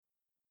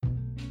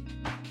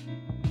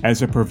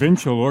As a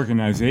provincial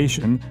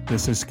organization, the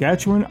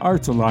Saskatchewan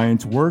Arts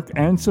Alliance work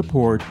and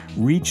support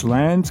reach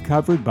lands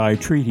covered by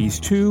Treaties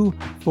 2,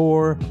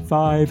 4,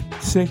 5,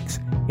 6,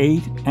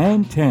 8,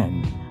 and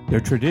 10. The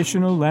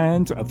traditional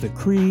lands of the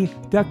Cree,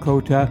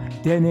 Dakota,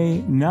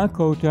 Dene,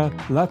 Nakota,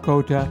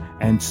 Lakota,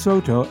 and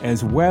Saulteaux,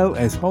 as well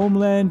as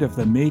homeland of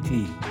the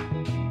Métis.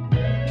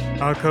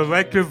 A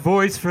collective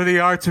voice for the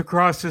arts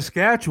across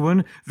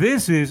Saskatchewan,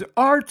 this is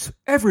Arts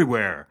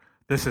Everywhere,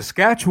 the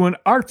Saskatchewan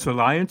Arts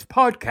Alliance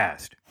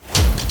podcast.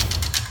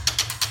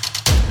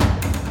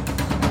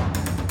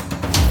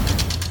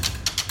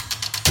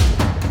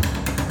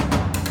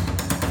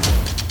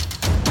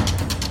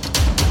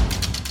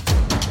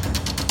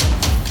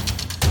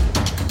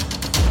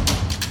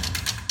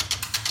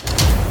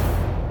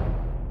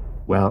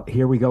 Well,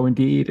 here we go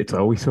indeed. It's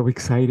always so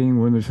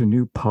exciting when there's a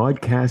new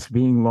podcast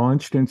being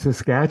launched in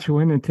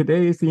Saskatchewan. And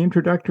today is the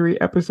introductory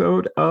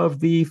episode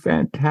of the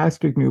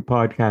fantastic new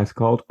podcast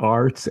called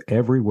Arts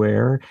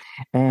Everywhere.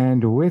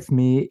 And with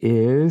me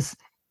is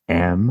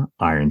M.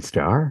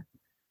 Ironstar,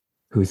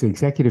 who's the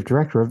executive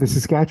director of the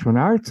Saskatchewan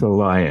Arts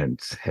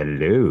Alliance.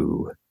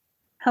 Hello.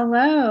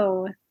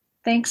 Hello.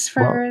 Thanks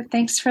for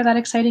that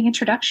exciting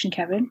introduction,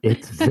 Kevin.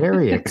 It's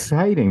very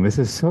exciting. This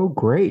is so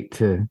great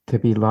to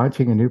be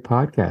launching a new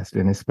podcast,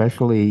 and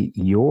especially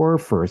your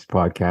first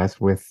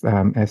podcast with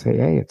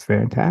SAA. It's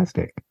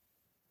fantastic.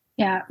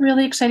 Yeah,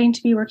 really exciting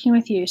to be working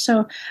with you.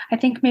 So I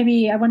think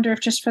I wonder if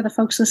just for the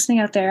folks listening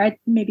out there, I'd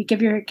maybe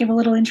give a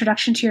little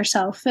introduction to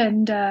yourself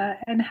and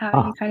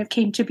how you kind of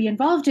came to be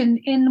involved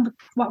in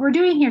what we're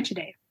doing here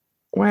today.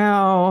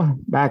 Well,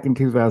 back in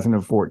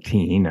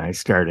 2014, I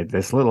started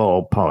this little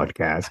old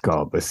podcast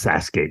called the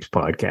Saskapes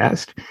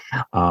Podcast.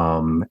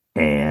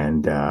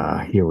 And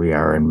here we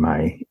are in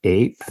my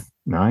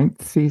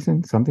 9th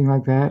season, something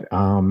like that.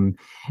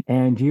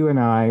 And you and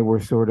I were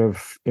sort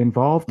of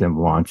involved in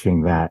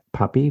launching that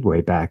puppy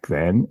way back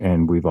then,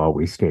 and we've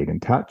always stayed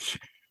in touch.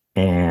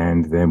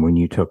 And then when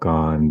you took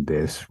on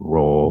this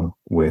role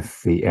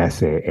with the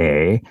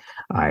SAA,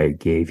 I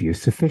gave you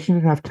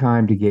sufficient enough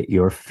time to get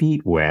your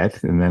feet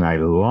wet. And then I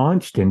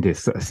launched into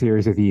a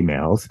series of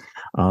emails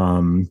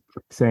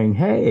saying,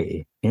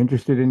 hey,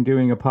 interested in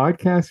doing a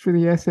podcast for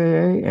the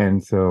SAA?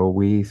 And so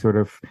we sort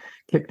of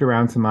kicked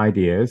around some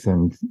ideas,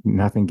 and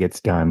nothing gets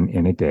done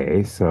in a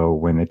day. So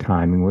when the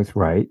timing was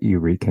right, you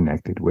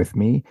reconnected with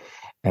me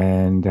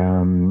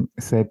and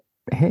said,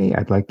 hey,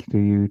 I'd like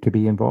you to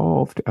be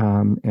involved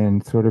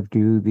and sort of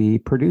do the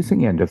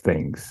producing end of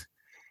things.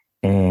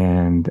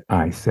 And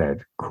I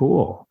said,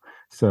 cool.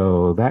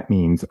 So that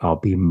means I'll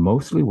be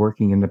mostly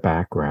working in the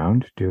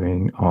background,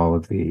 doing all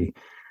of the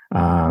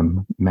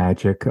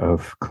magic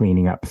of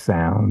cleaning up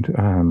sound,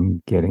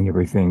 getting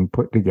everything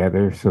put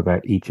together so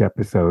that each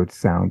episode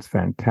sounds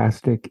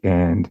fantastic,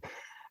 and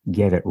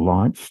get it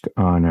launched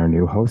on our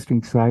new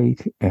hosting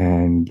site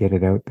and get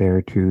it out there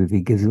to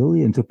the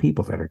gazillions of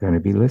people that are going to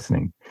be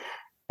listening.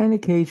 And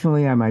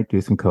occasionally I might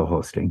do some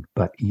co-hosting,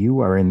 but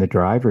you are in the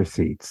driver's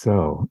seat.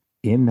 So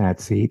in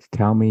that seat,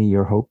 tell me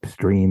your hopes,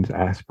 dreams,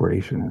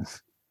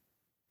 aspirations.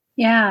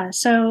 Yeah,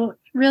 so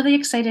really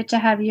excited to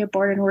have you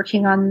aboard and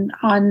working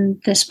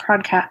on this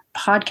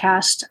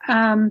podcast.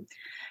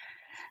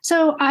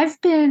 So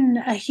I've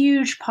been a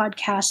huge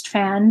podcast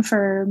fan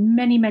for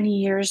many, many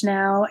years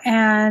now.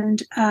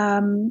 And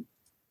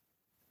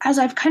as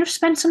I've kind of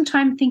spent some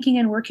time thinking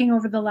and working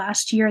over the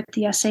last year at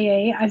the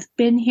SAA, I've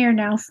been here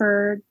now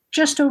for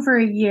just over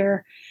a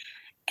year.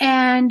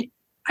 And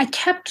I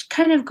kept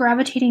kind of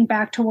gravitating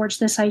back towards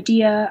this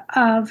idea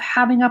of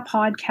having a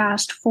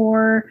podcast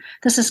for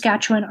the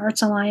Saskatchewan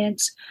Arts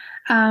Alliance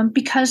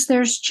because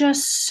there's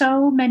just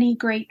so many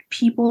great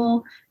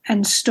people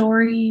and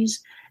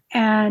stories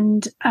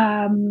and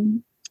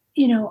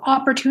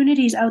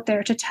opportunities out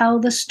there to tell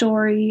the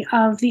story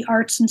of the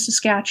arts in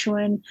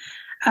Saskatchewan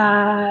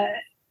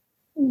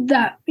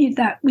that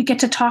we get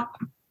to talk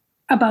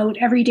about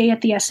every day at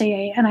the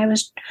SAA. And I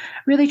was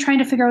really trying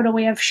to figure out a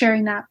way of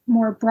sharing that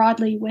more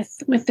broadly with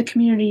the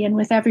community and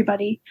with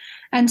everybody.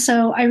 And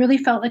so I really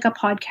felt like a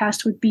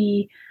podcast would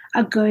be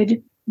a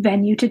good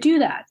venue to do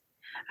that.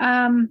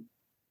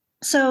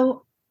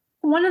 So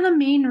one of the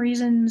main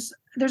reasons,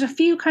 there's a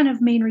few kind of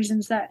main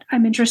reasons that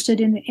I'm interested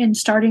in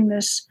starting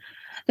this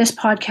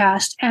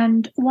podcast.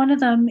 And one of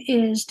them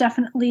is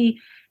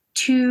definitely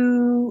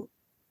to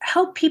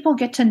help people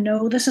get to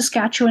know the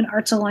Saskatchewan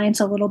Arts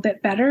Alliance a little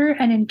bit better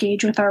and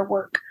engage with our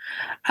work.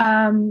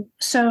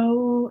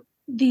 So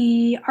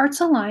the Arts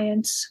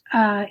Alliance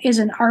is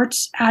an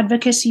arts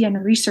advocacy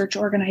and research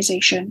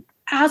organization.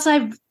 As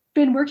I've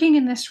been working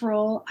in this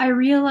role, I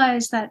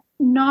realized that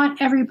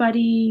not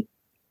everybody,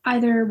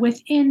 either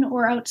within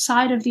or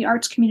outside of the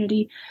arts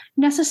community,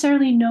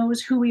 necessarily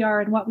knows who we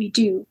are and what we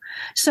do.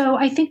 So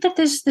I think that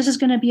this is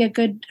going to be a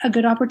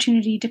good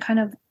opportunity to kind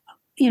of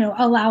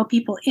allow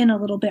people in a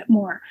little bit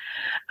more.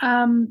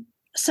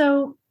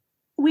 So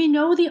we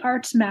know the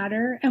arts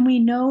matter, and we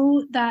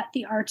know that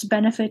the arts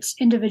benefits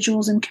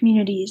individuals and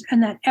communities,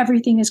 and that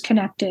everything is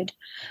connected.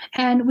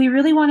 And we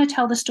really want to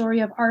tell the story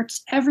of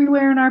arts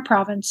everywhere in our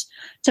province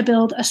to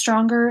build a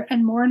stronger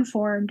and more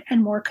informed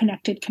and more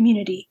connected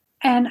community.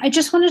 And I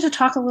just wanted to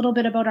talk a little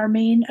bit about our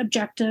main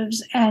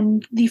objectives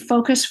and the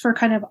focus for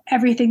kind of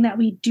everything that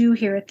we do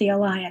here at the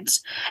Alliance.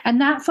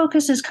 And that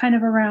focus is kind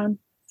of around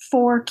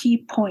 4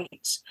 key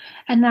points.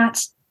 And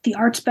that's the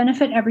arts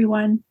benefit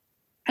everyone,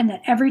 and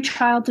that every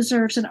child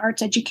deserves an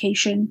arts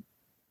education.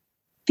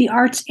 The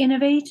arts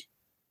innovate,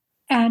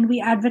 and we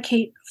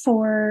advocate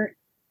for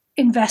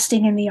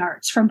investing in the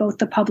arts from both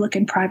the public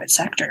and private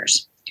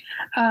sectors.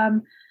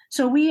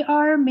 So we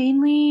are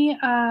mainly,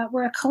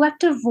 we're a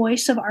collective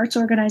voice of arts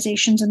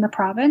organizations in the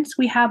province.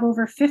 We have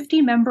over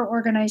 50 member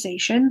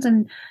organizations,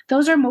 and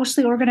those are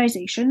mostly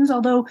organizations,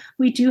 although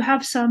we do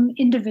have some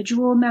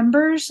individual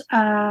members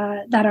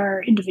that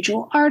are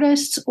individual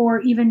artists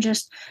or even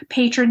just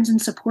patrons and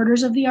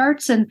supporters of the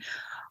arts. And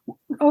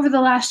over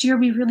the last year,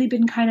 we've really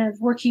been kind of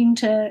working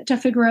to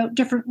figure out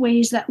different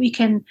ways that we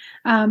can,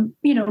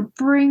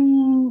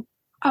 bring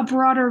a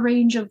broader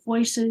range of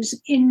voices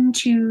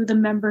into the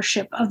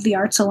membership of the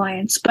Arts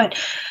Alliance. But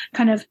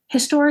kind of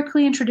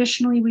historically and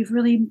traditionally, we've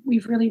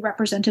really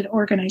represented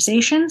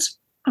organizations.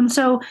 And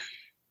so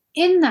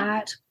in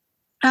that,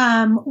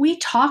 we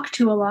talk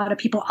to a lot of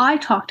people. I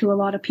talk to a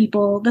lot of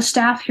people. The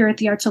staff here at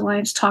the Arts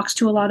Alliance talks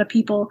to a lot of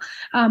people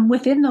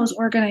within those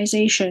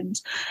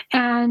organizations.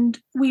 And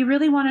we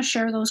really want to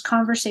share those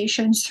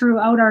conversations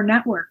throughout our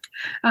network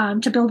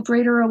to build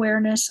greater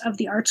awareness of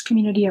the arts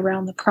community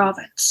around the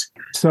province.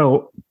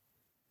 So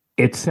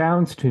it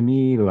sounds to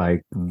me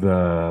like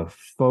the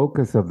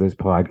focus of this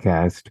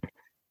podcast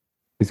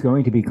is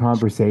going to be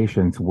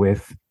conversations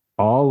with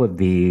all of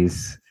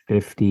these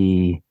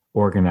 50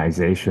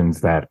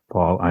 organizations that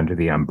fall under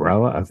the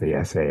umbrella of the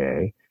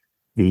SAA,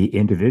 the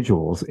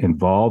individuals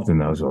involved in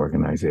those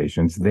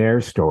organizations,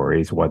 their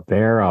stories, what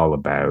they're all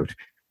about,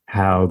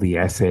 how the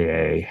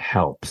SAA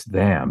helps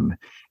them,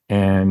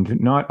 and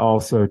not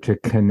also to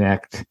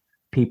connect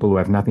people who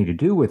have nothing to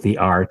do with the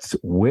arts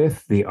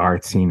with the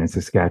art scene in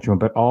Saskatchewan,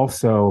 but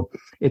also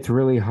it's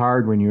really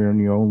hard when you're in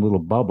your own little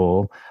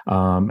bubble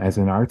as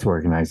an arts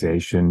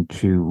organization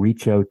to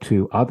reach out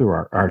to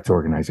other arts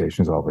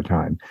organizations all the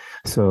time.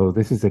 So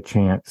this is a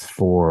chance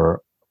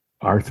for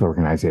arts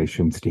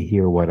organizations to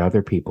hear what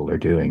other people are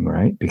doing,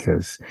 right?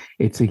 Because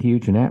it's a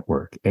huge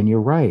network. And you're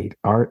right.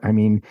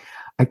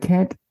 I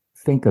can't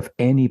think of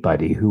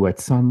anybody who at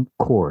some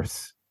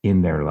course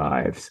in their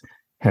lives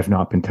have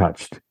not been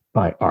touched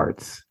by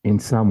arts in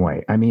some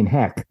way. I mean,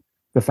 heck,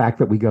 the fact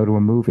that we go to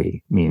a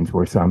movie means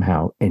we're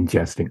somehow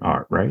ingesting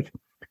art, right?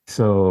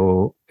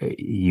 So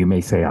you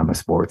may say I'm a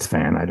sports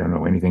fan. I don't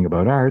know anything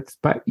about arts,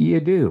 but you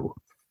do.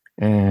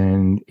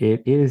 And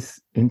it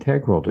is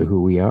integral to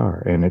who we are,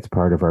 and it's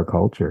part of our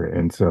culture.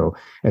 And so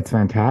it's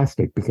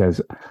fantastic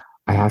because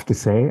I have to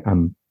say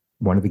I'm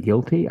one of the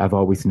guilty. I've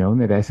always known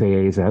that SAA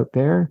is out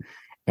there.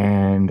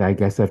 And I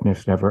guess I've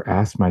just never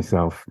asked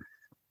myself,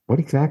 what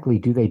exactly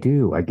do they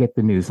do? I get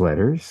the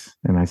newsletters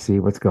and I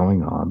see what's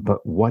going on,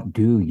 but what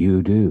do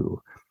you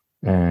do?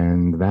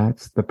 And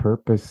that's the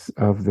purpose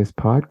of this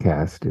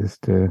podcast, is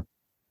to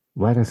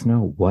let us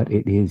know what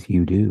it is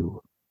you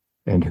do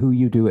and who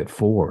you do it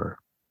for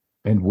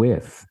and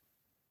with.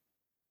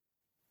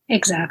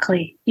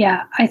 Exactly.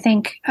 Yeah, I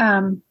think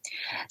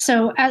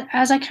so.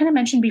 As I kind of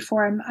mentioned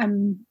before,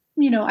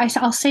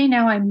 I'll say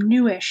now I'm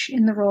newish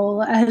in the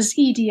role as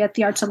ED at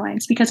the Arts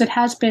Alliance because it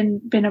has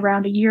been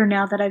around a year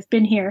now that I've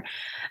been here.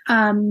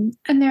 And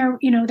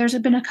there's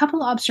been a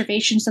couple of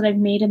observations that I've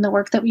made in the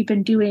work that we've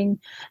been doing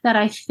that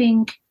I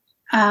think,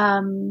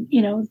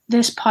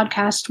 this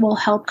podcast will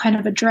help kind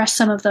of address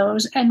some of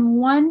those. And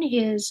one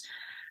is,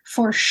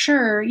 for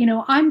sure,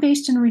 I'm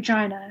based in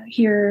Regina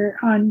here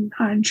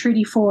on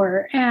Treaty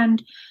 4,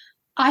 and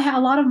I have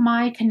a lot of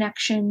my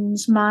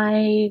connections,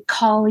 my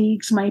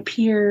colleagues, my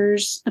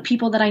peers, the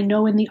people that I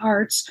know in the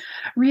arts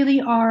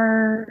really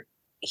are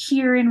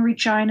here in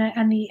Regina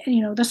and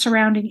the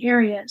surrounding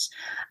areas.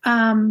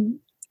 And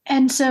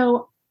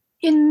so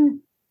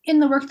in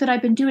the work that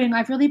I've been doing,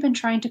 I've really been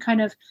trying to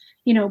kind of,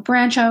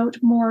 branch out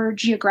more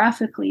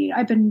geographically.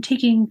 I've been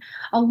taking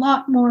a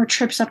lot more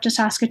trips up to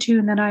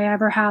Saskatoon than I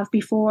ever have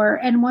before.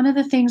 And one of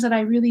the things that I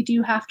really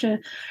do have to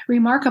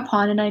remark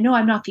upon, and I know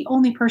I'm not the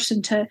only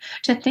person to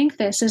think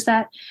this, is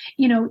that,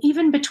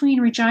 even between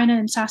Regina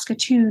and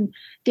Saskatoon,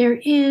 there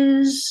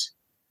is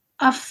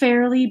a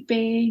fairly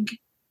big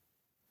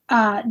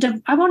I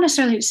won't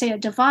necessarily say a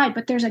divide,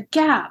 but there's a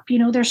gap.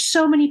 There's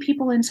so many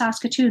people in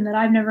Saskatoon that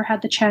I've never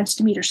had the chance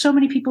to meet, or so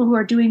many people who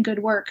are doing good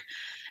work.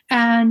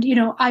 And,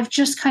 I've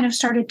just kind of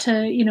started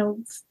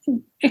to,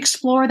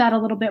 explore that a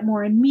little bit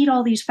more and meet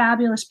all these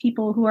fabulous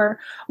people who are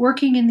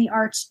working in the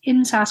arts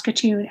in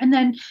Saskatoon. And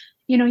then,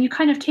 you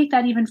kind of take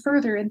that even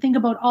further and think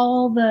about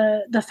all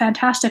the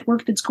fantastic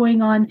work that's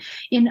going on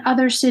in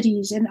other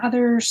cities and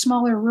other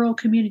smaller rural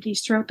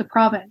communities throughout the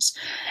province.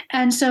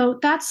 And so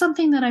that's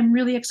something that I'm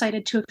really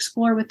excited to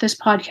explore with this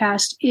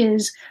podcast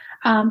is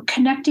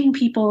connecting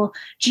people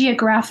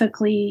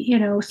geographically,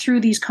 through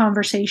these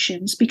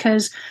conversations,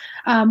 because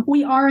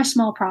we are a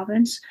small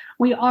province.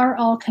 We are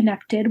all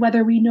connected,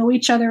 whether we know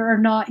each other or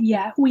not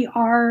yet. We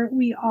are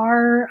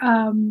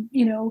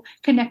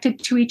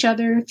connected to each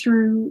other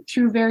through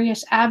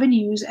various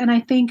avenues. And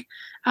I think,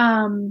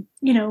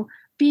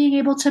 being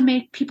able to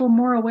make people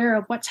more aware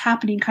of what's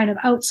happening kind of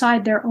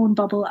outside their own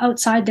bubble,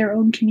 outside their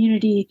own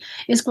community,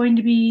 is going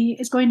to be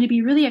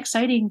really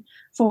exciting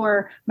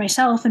for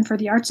myself and for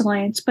the Arts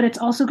Alliance. But it's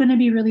also going to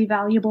be really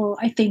valuable,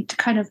 I think, to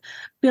kind of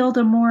build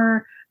a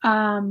more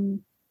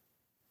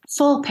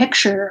full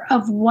picture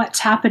of what's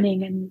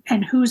happening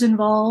and who's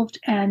involved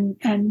and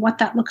what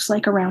that looks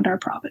like around our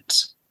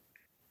province.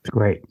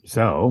 Great.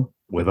 So,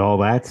 with all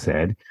that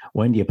said,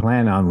 when do you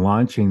plan on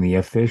launching the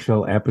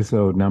official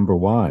episode number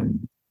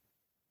 1?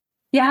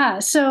 Yeah,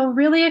 so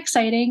really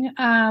exciting.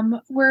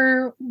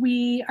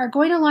 We are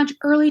going to launch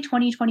early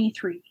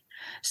 2023.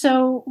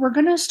 So we're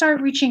going to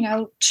start reaching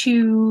out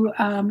to,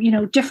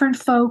 different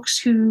folks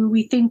who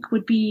we think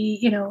would be,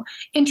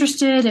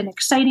 interested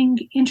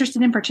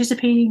in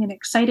participating, and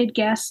excited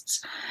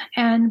guests.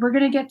 And we're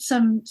going to get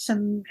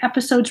some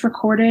episodes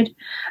recorded.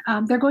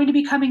 They're going to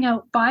be coming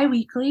out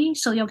bi-weekly.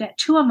 So you'll get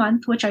 2 a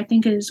month, which I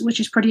think is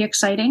pretty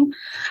exciting.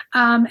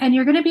 And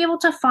you're going to be able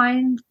to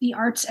find the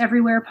Arts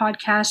Everywhere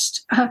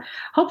podcast,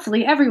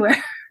 hopefully everywhere.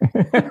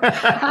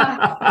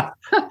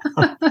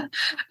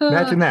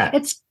 Imagine that.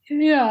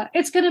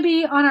 It's going to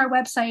be on our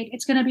website.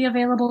 It's going to be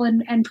available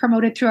and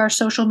promoted through our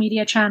social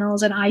media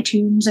channels and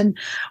iTunes and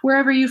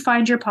wherever you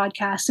find your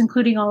podcasts,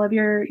 including all of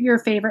your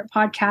favorite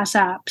podcast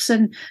apps.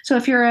 And so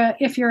if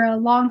you're a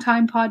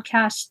longtime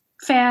podcast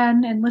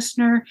fan and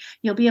listener,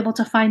 you'll be able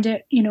to find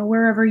it,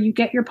 wherever you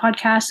get your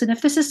podcasts. And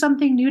if this is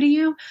something new to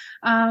you,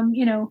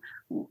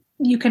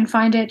 you can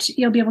find it.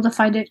 You'll be able to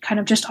find it kind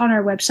of just on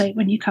our website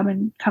when you come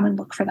and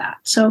look for that.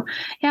 So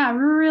yeah,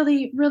 we're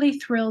really, really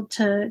thrilled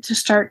to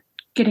start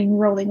getting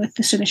rolling with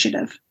this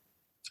initiative.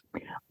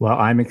 Well,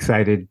 I'm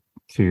excited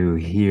to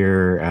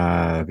hear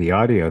the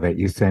audio that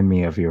you send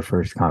me of your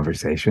first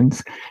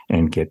conversations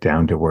and get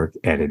down to work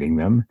editing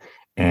them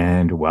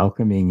and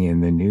welcoming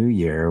in the new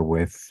year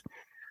with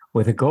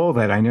a goal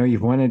that I know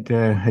you've wanted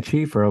to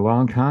achieve for a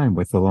long time,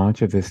 with the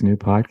launch of this new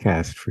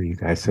podcast for you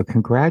guys. So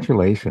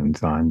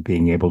congratulations on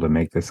being able to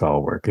make this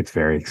all work. It's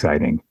very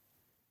exciting.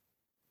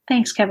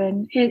 Thanks,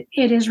 Kevin. It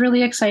is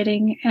really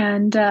exciting,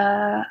 and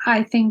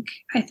I think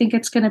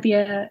it's going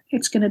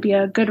to be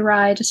a good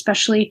ride,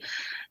 especially,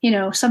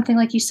 something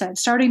like you said,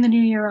 starting the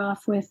new year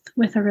off with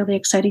a really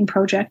exciting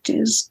project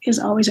is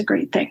always a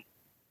great thing.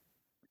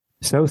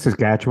 So,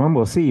 Saskatchewan,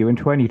 we'll see you in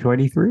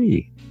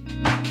 2023.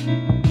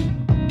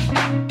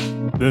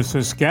 The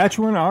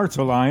Saskatchewan Arts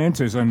Alliance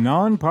is a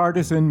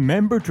nonpartisan,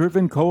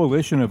 member-driven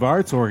coalition of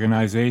arts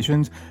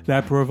organizations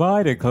that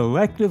provide a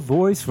collective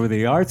voice for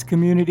the arts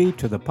community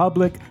to the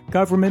public,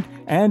 government,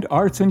 and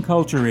arts and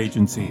culture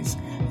agencies.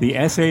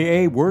 The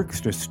SAA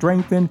works to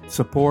strengthen,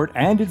 support,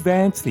 and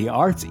advance the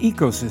arts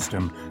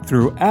ecosystem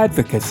through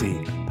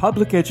advocacy,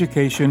 public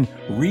education,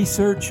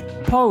 research,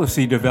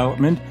 policy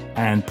development,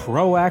 and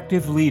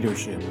proactive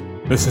leadership.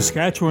 The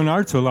Saskatchewan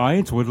Arts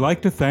Alliance would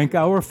like to thank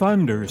our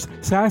funders,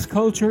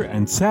 SaskCulture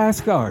and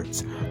Sask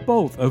Arts,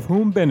 both of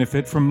whom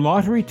benefit from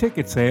lottery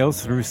ticket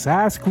sales through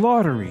Sask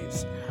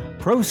Lotteries.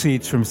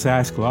 Proceeds from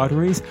Sask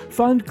Lotteries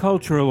fund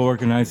cultural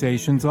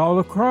organizations all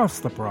across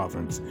the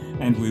province,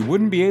 and we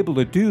wouldn't be able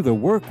to do the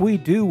work we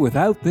do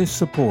without this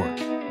support.